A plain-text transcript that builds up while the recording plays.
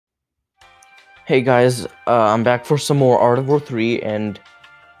Hey guys, I'm back for some more Art of War 3, and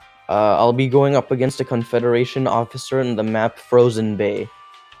I'll be going up against a Confederation officer in the map Frozen Bay.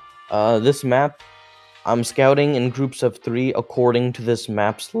 This map, I'm scouting in groups of 3 according to this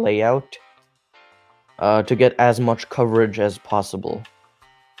map's layout, to get as much coverage as possible.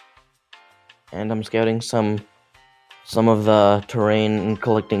 And I'm scouting some of the terrain and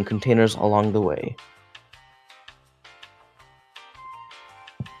collecting containers along the way.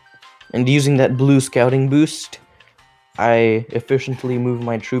 And using that blue scouting boost, I efficiently move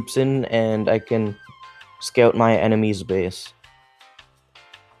my troops in, and I can scout my enemy's base.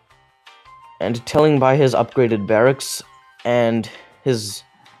 And telling by his upgraded barracks and his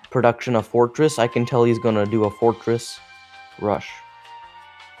production of fortress, I can tell he's gonna do a fortress rush.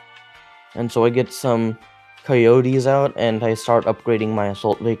 And so I get some coyotes out, and I start upgrading my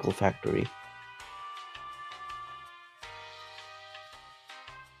assault vehicle factory.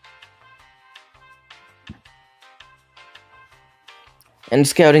 And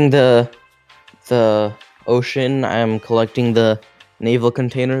scouting the ocean, I'm collecting the naval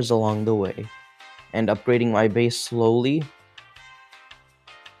containers along the way, and upgrading my base slowly,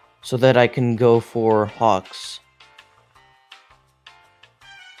 so that I can go for hawks.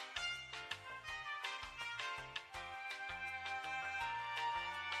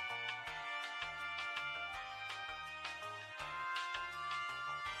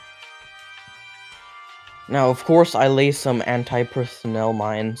 Now, of course, I lay some anti-personnel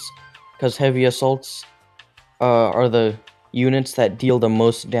mines, because heavy assaults are the units that deal the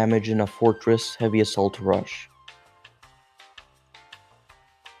most damage in a fortress heavy assault rush.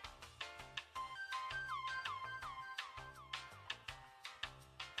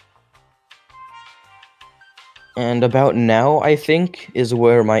 And about now, I think, is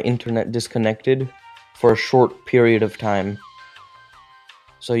where my internet disconnected for a short period of time.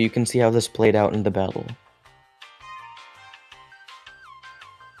 So you can see how this played out in the battle.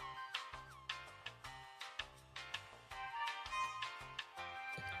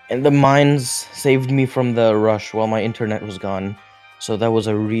 And the mines saved me from the rush while my internet was gone. So that was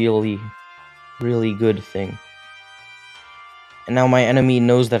a really, really good thing. And now my enemy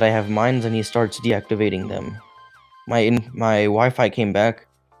knows that I have mines, and he starts deactivating them. My Wi-Fi came back,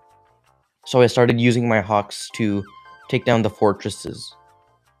 so I started using my hawks to take down the fortresses.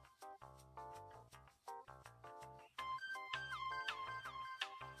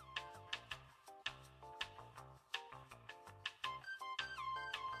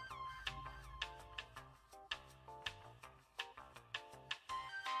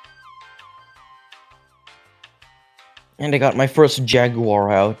 And I got my first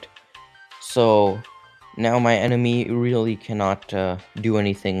Jaguar out, so now my enemy really cannot do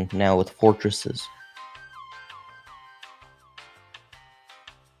anything now with fortresses.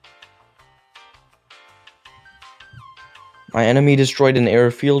 My enemy destroyed an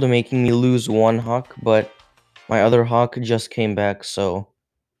airfield, making me lose one hawk, but my other hawk just came back, so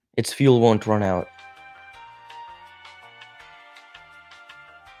its fuel won't run out.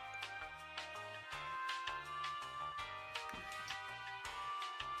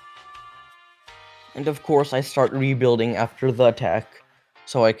 And of course, I start rebuilding after the attack,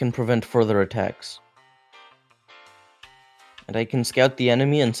 so I can prevent further attacks. And I can scout the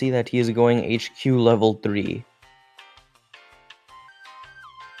enemy and see that he is going HQ level 3.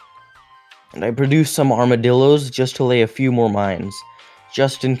 And I produce some armadillos just to lay a few more mines,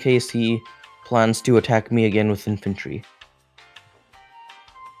 just in case he plans to attack me again with infantry.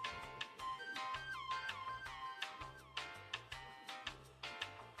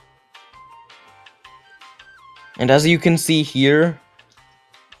 And as you can see here,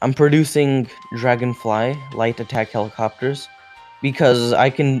 I'm producing Dragonfly light attack helicopters because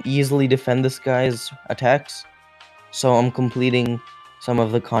I can easily defend this guy's attacks, so I'm completing some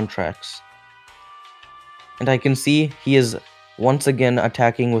of the contracts. And I can see he is once again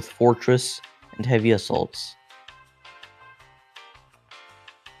attacking with fortress and heavy assaults.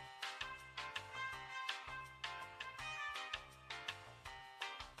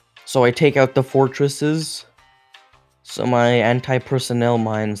 So I take out the fortresses, so my anti-personnel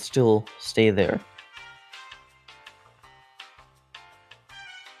mines still stay there.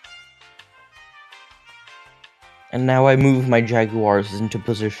 And now I move my Jaguars into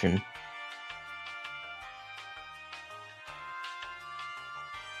position.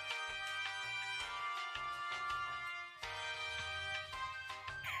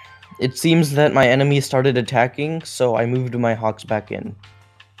 It seems that my enemy started attacking, so I moved my Hawks back in.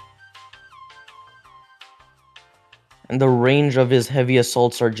 And the range of his heavy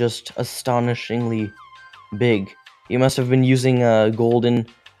assaults are just astonishingly big. He must have been using a golden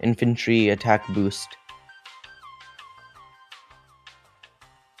infantry attack boost.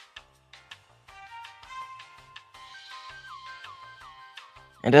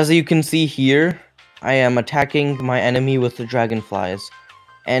 And as you can see here, I am attacking my enemy with the dragonflies.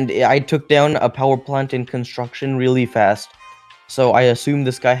 And I took down a power plant in construction really fast, so I assume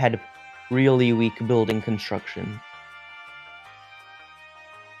this guy had really weak building construction.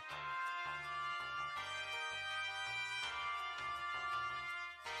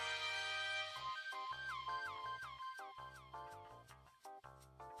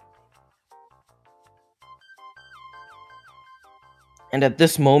 And at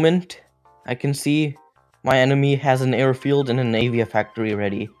this moment, I can see my enemy has an airfield and an avia factory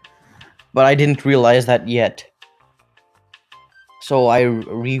ready. But I didn't realize that yet. So I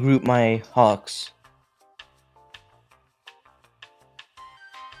regroup my hawks.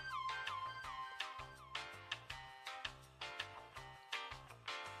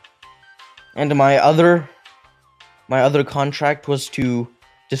 And my other contract was to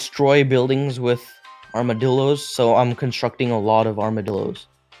destroy buildings with armadillos, so I'm constructing a lot of armadillos.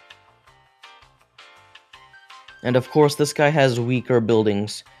 And of course, this guy has weaker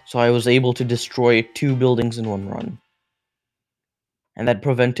buildings, so I was able to destroy 2 buildings in one run. And that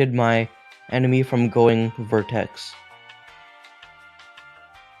prevented my enemy from going vertex.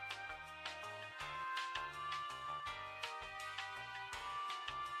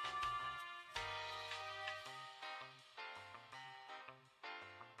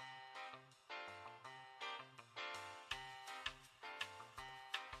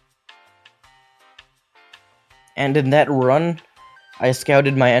 And in that run, I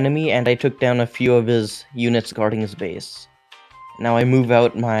scouted my enemy and I took down a few of his units guarding his base. Now I move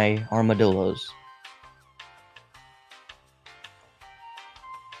out my armadillos.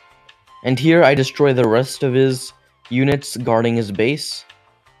 And here I destroy the rest of his units guarding his base.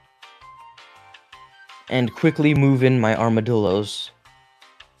 And quickly move in my armadillos.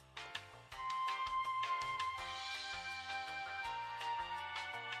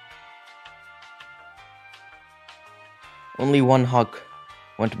 Only one hawk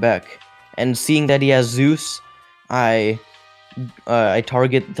went back. And seeing that he has Zeus, I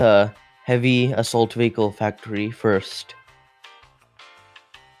target the heavy assault vehicle factory first.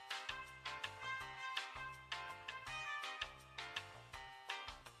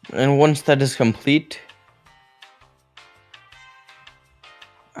 And once that is complete,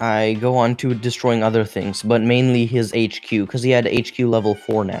 I go on to destroying other things, but mainly his HQ, because he had HQ level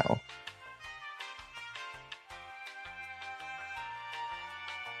 4 now.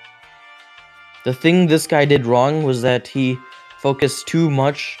 The thing this guy did wrong was that he focused too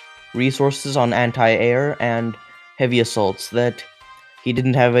much resources on anti-air and heavy assaults, that he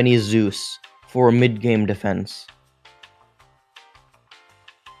didn't have any Zeus for mid-game defense.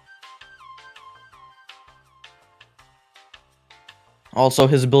 Also,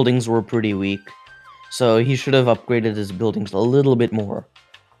 his buildings were pretty weak, so he should have upgraded his buildings a little bit more.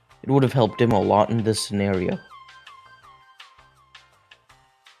 It would have helped him a lot in this scenario.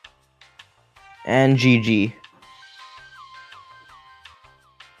 And GG.